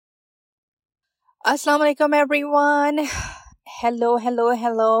Assalamu alaikum, everyone.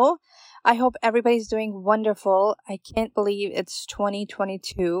 Hello. I hope everybody's doing wonderful. I can't believe it's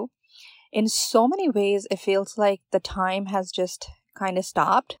 2022. In so many ways, it feels like the time has just kind of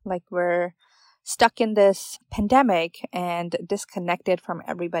stopped. Like we're stuck in this pandemic and disconnected from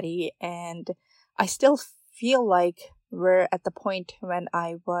everybody. And I still feel like we're at the point when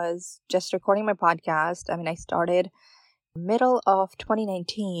I was just recording my podcast. I started middle of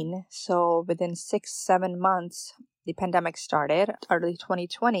 2019. So within 6, 7 months, the pandemic started, early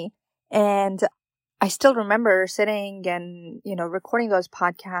 2020. And I still remember sitting and, recording those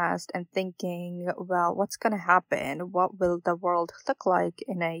podcasts and thinking, well, what's going to happen? What will the world look like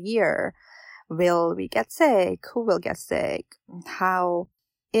in a year? Will we get sick? Who will get sick? How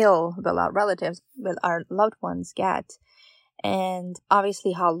ill will our relatives, will our loved ones get? And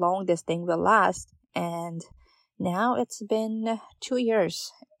obviously how long this thing will last. And now it's been 2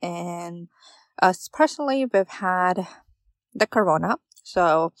 years, and us personally, we've had the corona.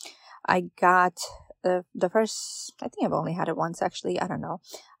 So I got the first, I think I've only had it once actually. I don't know.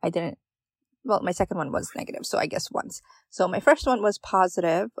 I didn't, well, my second one was negative, so I guess once. So my first one was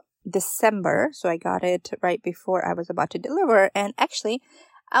positive December. So I got it right before I was about to deliver. And actually,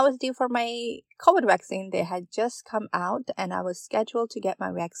 I was due for my COVID vaccine. They had just come out and I was scheduled to get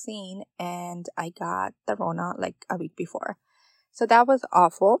my vaccine, and I got the Rona like a week before. So that was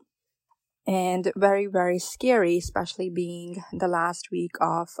awful and very, very scary, especially being the last week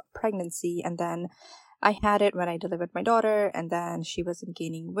of pregnancy. And then I had it when I delivered my daughter, and then she wasn't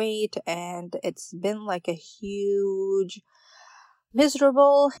gaining weight. And it's been like a huge,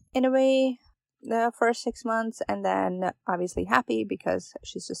 miserable in a way the first 6 months, and then obviously happy because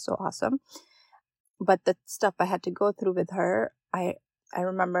she's just so awesome. But the stuff I had to go through with her, I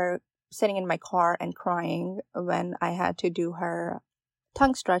remember sitting in my car and crying when I had to do her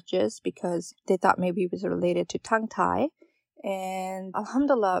tongue stretches because they thought maybe it was related to tongue tie. And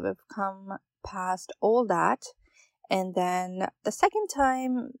alhamdulillah, we've come past all that. And then the second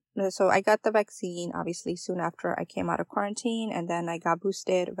time, so I got the vaccine obviously soon after I came out of quarantine, and then I got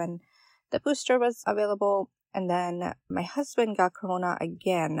boosted when the booster was available. And then my husband got corona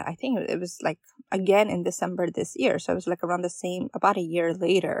again. I think it was like again in December this year. So it was like around the same, about a year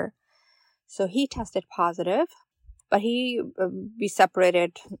later. So he tested positive, but we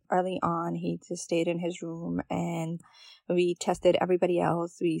separated early on. He just stayed in his room and we tested everybody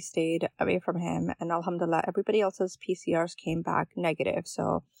else. We stayed away from him, and alhamdulillah, everybody else's PCRs came back negative.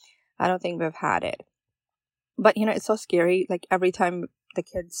 So I don't think we've had it. But it's so scary. Like every time the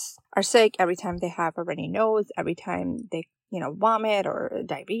kids are sick, every time they have a runny nose, every time they, vomit or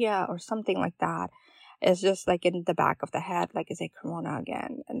diarrhea or something like that, it's just like in the back of the head, like, is it corona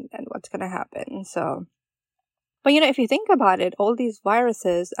again? And what's going to happen? So, but if you think about it, all these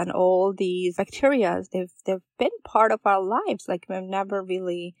viruses and all these bacteria, they've been part of our lives. Like we've never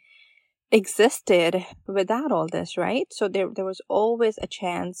really existed without all this, right? So there was always a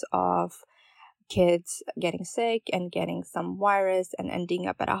chance of kids getting sick and getting some virus and ending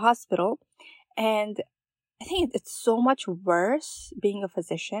up at a hospital. And I think it's so much worse being a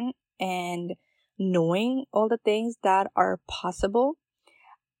physician and knowing all the things that are possible.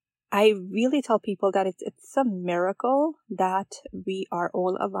 I really tell people that it's a miracle that we are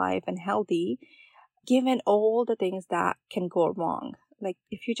all alive and healthy, given all the things that can go wrong. Like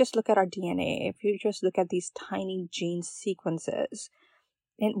if you just look at our DNA, if you just look at these tiny gene sequences,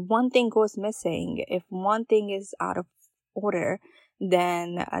 and one thing goes missing, if one thing is out of order,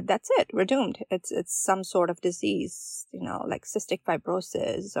 then that's it. We're doomed. It's some sort of disease, like cystic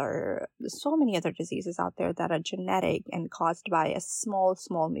fibrosis, or so many other diseases out there that are genetic and caused by a small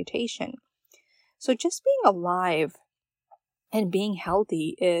mutation. So just being alive and being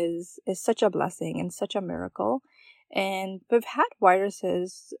healthy is such a blessing and such a miracle. And we've had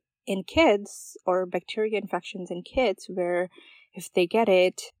viruses in kids or bacteria infections in kids where if they get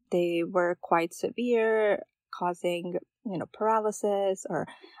it, they were quite severe, causing, paralysis or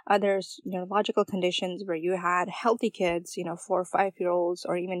other neurological conditions where you had healthy kids, 4 or 5-year-olds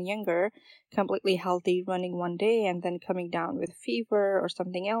or even younger, completely healthy, running one day and then coming down with fever or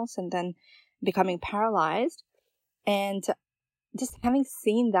something else and then becoming paralyzed. And just having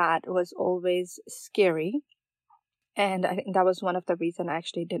seen that was always scary. And I think that was one of the reasons I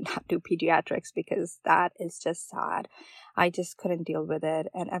actually did not do pediatrics, because that is just sad. I just couldn't deal with it.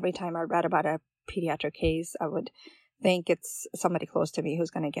 And every time I read about a pediatric case, I would think it's somebody close to me who's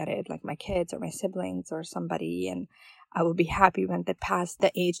going to get it, like my kids or my siblings or somebody. And I would be happy when they pass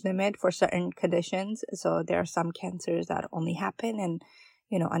the age limit for certain conditions. So there are some cancers that only happen in,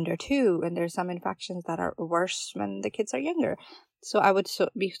 under 2. And there's some infections that are worse when the kids are younger. So I would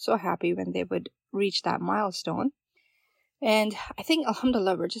be so happy when they would reach that milestone. And I think,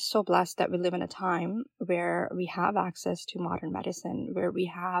 alhamdulillah, we're just so blessed that we live in a time where we have access to modern medicine, where we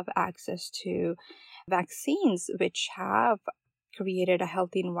have access to vaccines, which have created a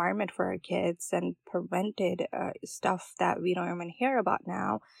healthy environment for our kids and prevented stuff that we don't even hear about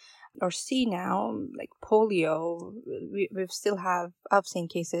now or see now, like polio. We still have, I've seen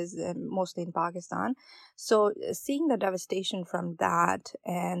cases mostly in Pakistan. So seeing the devastation from that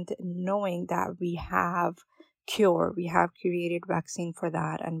and knowing that we have we have created vaccine for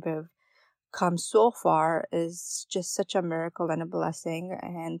that, and we've come so far is just such a miracle and a blessing,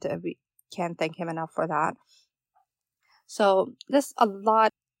 and we can't thank him enough for that. So there's a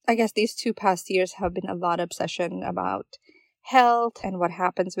lot, I guess these 2 past years have been a lot of obsession about health and what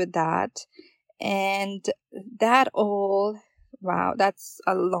happens with that. And that all, wow, that's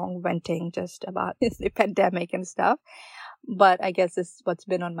a long venting just about the pandemic and stuff. But I guess this is what's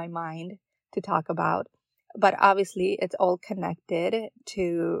been on my mind to talk about. But obviously, it's all connected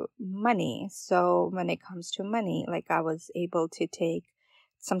to money. So when it comes to money, like I was able to take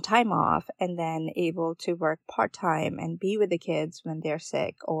some time off and then able to work part-time and be with the kids when they're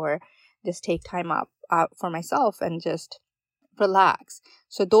sick, or just take time out for myself and just relax.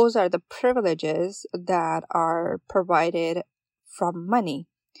 So those are the privileges that are provided from money,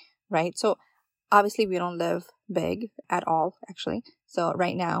 right? So obviously we don't live big at all, actually. So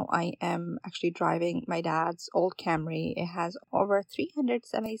right now I am actually driving my dad's old Camry. It has over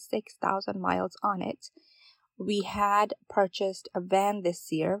 376,000 miles on it. We had purchased a van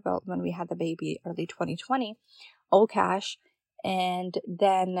this year, well, when we had the baby early 2020, all cash, and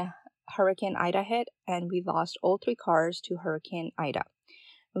then Hurricane Ida hit and we lost all 3 cars to Hurricane Ida.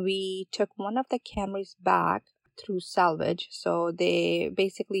 We took one of the Camrys back through salvage. So they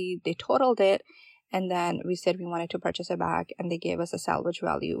totaled it, and then we said we wanted to purchase it back, and they gave us a salvage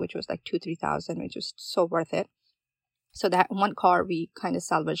value, which was like 2,000-3,000, which was so worth it. So that one car we kind of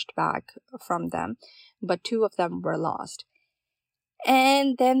salvaged back from them, but 2 of them were lost.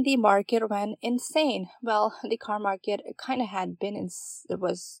 And then the market went insane. Well, the car market kind of had been it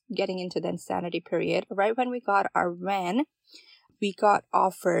was getting into the insanity period. Right when we got our van, we got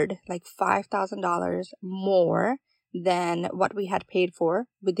offered like $5,000 more than what we had paid for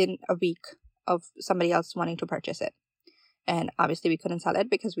within a week of somebody else wanting to purchase it. And obviously we couldn't sell it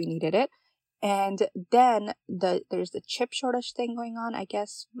because we needed it. And then there's the chip shortage thing going on, I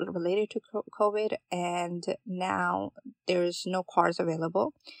guess, related to COVID. And now there's no cars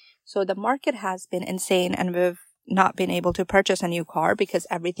available. So the market has been insane, and we've not been able to purchase a new car because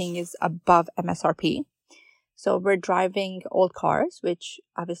everything is above MSRP. So we're driving old cars, which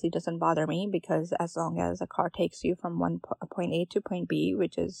obviously doesn't bother me, because as long as a car takes you from point A to point B,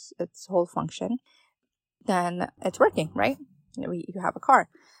 which is its whole function, then it's working, right? You have a car.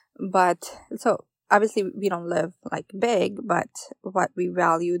 But so obviously we don't live like big, but what we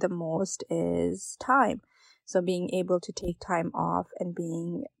value the most is time. So being able to take time off and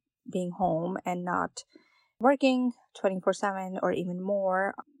being home and not working 24/7 or even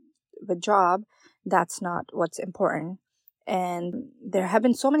more with job, that's not what's important. And there have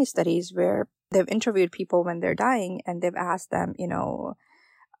been so many studies where they've interviewed people when they're dying, and they've asked them,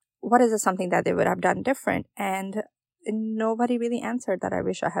 what is something that they would have done different? And nobody really answered that I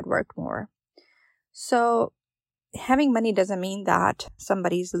wish I had worked more. So having money doesn't mean that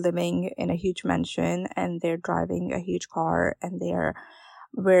somebody's living in a huge mansion and they're driving a huge car and they're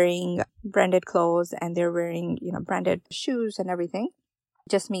wearing branded clothes and they're wearing, branded shoes and everything.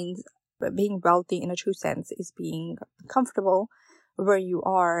 It just means being wealthy in a true sense is being comfortable where you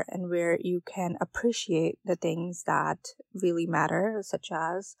are and where you can appreciate the things that really matter, such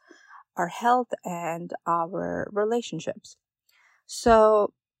as our health and our relationships.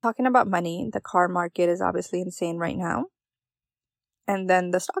 So talking about money, the car market is obviously insane right now. And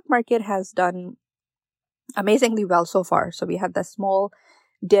then the stock market has done amazingly well so far. So we had the small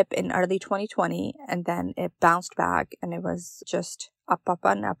dip in early 2020, and then it bounced back and it was just up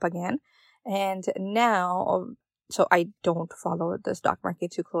and up again. And now, so I don't follow the stock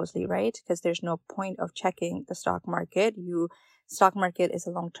market too closely, right? Because there's no point of checking the stock market. Stock market is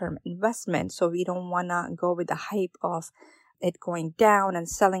a long-term investment. So we don't want to go with the hype of it going down and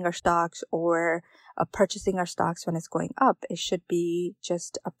selling our stocks, or purchasing our stocks when it's going up. It should be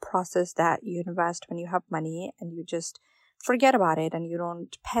just a process that you invest when you have money, and you just forget about it and you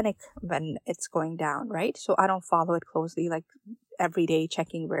don't panic when it's going down, right? So I don't follow it closely, like every day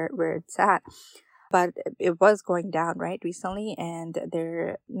checking where it's at. But it was going down, right, recently, and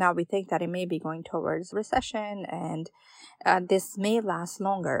now we think that it may be going towards recession, and this may last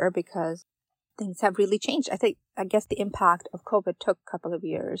longer because things have really changed. I guess the impact of COVID took a couple of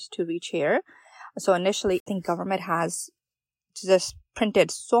years to reach here. So initially, I think government has just printed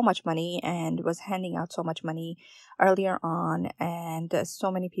so much money and was handing out so much money earlier on, and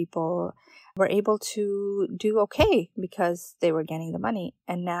so many people were able to do okay because they were getting the money.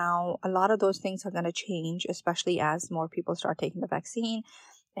 And now a lot of those things are going to change, especially as more people start taking the vaccine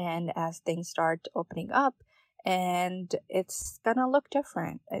and as things start opening up, and it's gonna look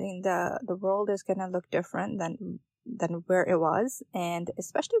different. I think the world is gonna look different than where it was, and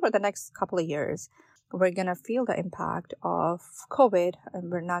especially for the next couple of years, we're gonna feel the impact of COVID,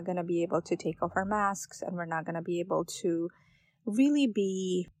 and we're not gonna be able to take off our masks, and we're not gonna be able to really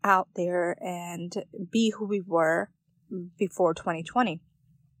be out there and be who we were before 2020.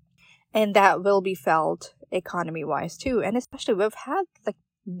 And that will be felt economy wise too. And especially we've had like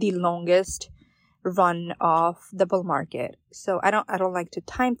the longest run of the bull market. So I don't like to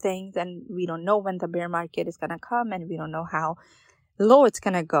time things, and we don't know when the bear market is gonna come, and we don't know how low it's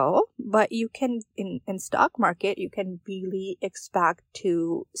gonna go. But you can in stock market, you can really expect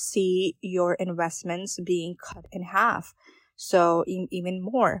to see your investments being cut in half. So even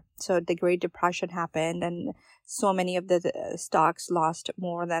more. So the Great Depression happened, and so many of the stocks lost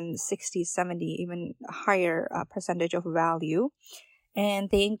more than 60, 70, even higher percentage of value,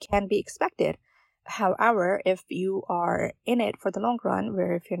 and they can be expected. However, if you are in it for the long run,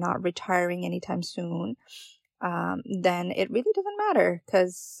 where if you're not retiring anytime soon, then it really doesn't matter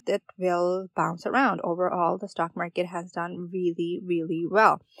because it will bounce around. Overall, the stock market has done really, really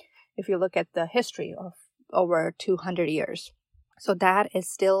well if you look at the history of over 200 years. So that is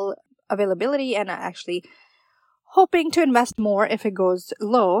still availability, and I actually hoping to invest more if it goes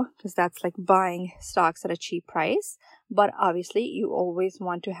low, because that's like buying stocks at a cheap price. But obviously, you always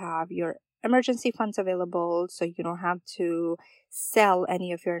want to have your emergency funds available, so you don't have to sell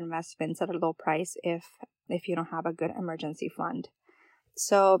any of your investments at a low price if you don't have a good emergency fund.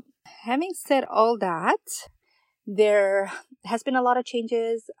 So having said all that, there has been a lot of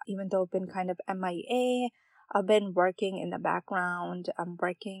changes, even though I've been kind of MIA. I've been working in the background. I'm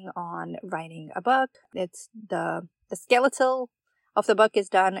working on writing a book. It's the skeletal of the book is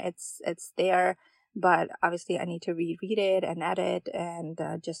done. It's there, but obviously I need to reread it and edit and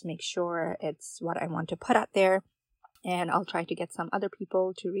just make sure it's what I want to put out there. And I'll try to get some other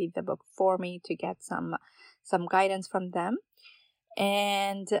people to read the book for me to get some guidance from them.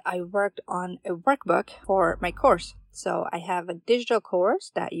 And I worked on a workbook for my course. So I have a digital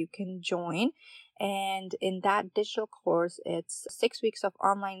course that you can join. And in that digital course, it's 6 weeks of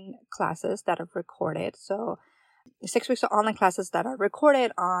online classes that are recorded. So 6 weeks of online classes that are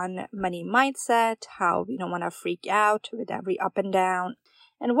recorded on money mindset, how we don't want to freak out with every up and down,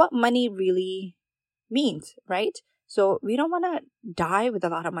 and what money really means, right? So we don't want to die with a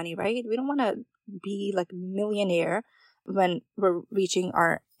lot of money, right? We don't want to be like a millionaire when we're reaching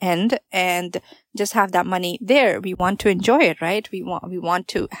our end and just have that money there. We want to enjoy it, right? We want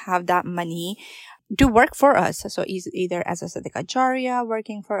to have that money do work for us. So either as a Sadaqah Jariyah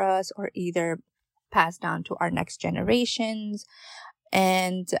working for us, or either passed down to our next generations.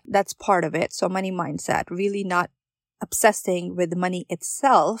 And that's part of it. So money mindset, really not obsessing with money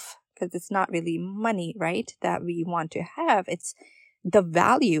itself, because it's not really money, right, that we want to have. It's the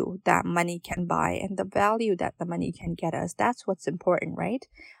value that money can buy and the value that the money can get us. That's what's important, right?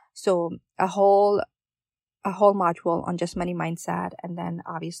 So a whole module on just money mindset, and then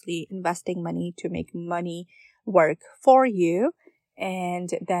obviously investing money to make money work for you. And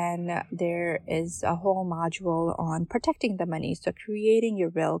then there is a whole module on protecting the money. So creating your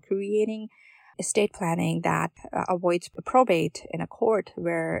will, creating estate planning that avoids probate in a court,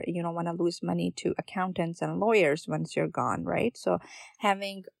 where you don't want to lose money to accountants and lawyers once you're gone, right? So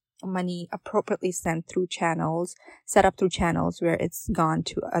having money appropriately set up through channels where it's gone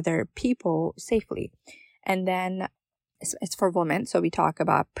to other people safely. And then it's for women. So we talk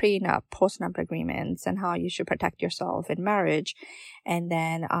about prenup, postnup agreements, and how you should protect yourself in marriage. And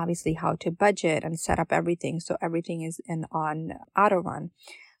then obviously how to budget and set up everything, so everything is on auto run.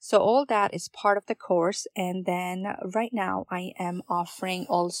 So all that is part of the course. And then right now I am offering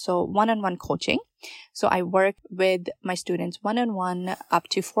also one-on-one coaching. So I work with my students one-on-one up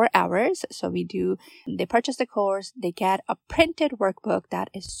to 4 hours. So they purchase the course, they get a printed workbook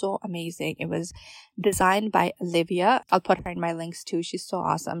that is so amazing. It was designed by Olivia. I'll put her in my links too. She's so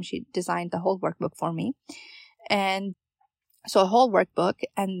awesome. She designed the whole workbook for me. And so a whole workbook,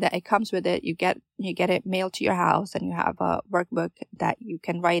 and it comes with it. You get it mailed to your house, and you have a workbook that you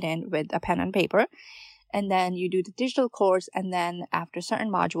can write in with a pen and paper. And then you do the digital course, and then after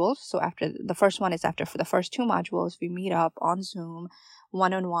certain modules, so after the first one is for the first 2 modules, we meet up on Zoom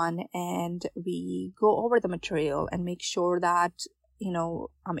one-on-one, and we go over the material and make sure that,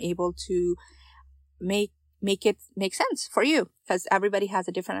 I'm able to make it make sense for you, because everybody has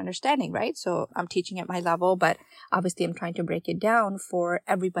a different understanding, right? So I'm teaching at my level, but obviously I'm trying to break it down for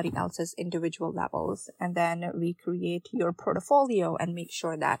everybody else's individual levels. And then we create your portfolio and make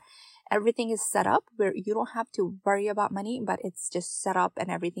sure that everything is set up where you don't have to worry about money, but it's just set up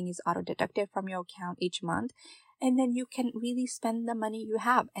and everything is auto deducted from your account each month. And then you can really spend the money you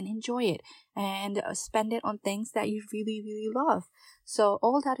have and enjoy it, and spend it on things that you really, really love. So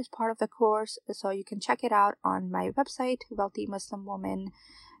all that is part of the course. So you can check it out on my website,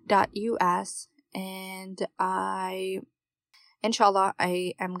 wealthymuslimwoman.us. And inshallah,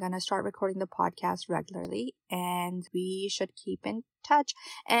 I am going to start recording the podcast regularly, and we should keep in touch.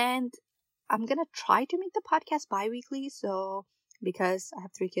 And I'm going to try to make the podcast bi-weekly. So because I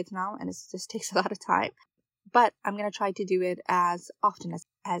have 3 kids now and it just takes a lot of time. But I'm going to try to do it as often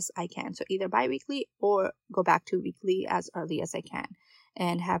as I can. So either bi-weekly or go back to weekly as early as I can,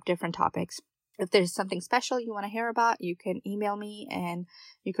 and have different topics. If there's something special you want to hear about, you can email me, and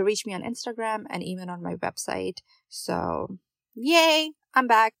you can reach me on Instagram and even on my website. So yay, I'm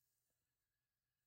back.